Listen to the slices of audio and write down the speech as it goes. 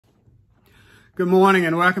Good morning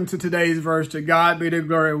and welcome to today's verse. To God be the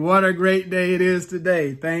glory. What a great day it is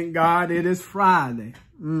today. Thank God it is Friday.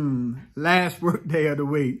 Last work day of the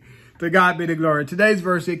week. To God be the glory. Today's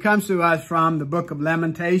verse, it comes to us from the book of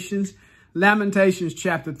Lamentations. Lamentations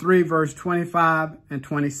chapter 3, verse 25 and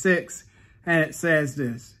 26. And it says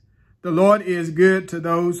this: The Lord is good to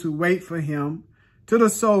those who wait for him, to the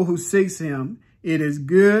soul who seeks him. It is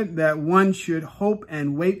good that one should hope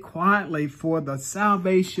and wait quietly for the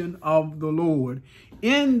salvation of the Lord.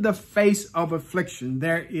 In the face of affliction,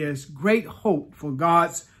 there is great hope for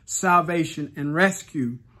God's salvation and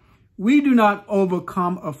rescue. We do not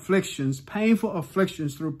overcome afflictions, painful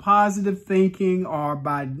afflictions, through positive thinking or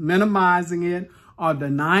by minimizing it or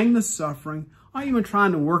denying the suffering or even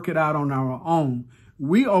trying to work it out on our own.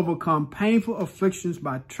 We overcome painful afflictions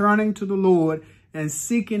by turning to the Lord and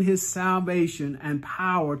seeking his salvation and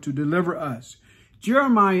power to deliver us.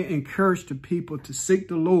 Jeremiah encouraged the people to seek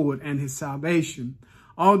the Lord and his salvation.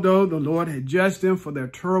 Although the Lord had judged them for their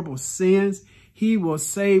terrible sins, he will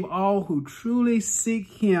save all who truly seek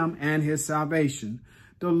him and his salvation.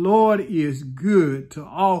 The Lord is good to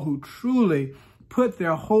all who truly put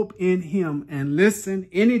their hope in him. And listen,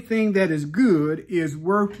 anything that is good is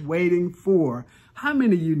worth waiting for. How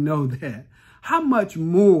many of you know that? How much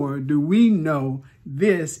more do we know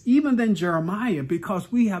this even than Jeremiah?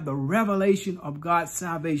 Because we have the revelation of God's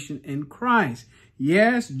salvation in Christ.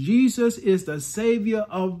 Yes, Jesus is the Savior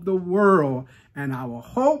of the world, and our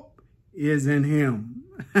hope is in him.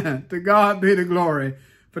 To God be the glory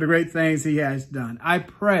for the great things he has done. I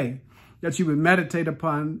pray that you would meditate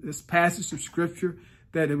upon this passage of Scripture,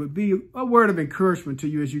 that it would be a word of encouragement to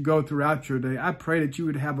you as you go throughout your day. I pray that you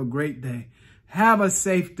would have a great day. Have a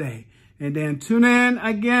safe day. And then tune in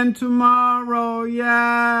again tomorrow,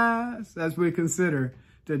 yes, as we consider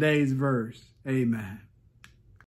today's verse. Amen.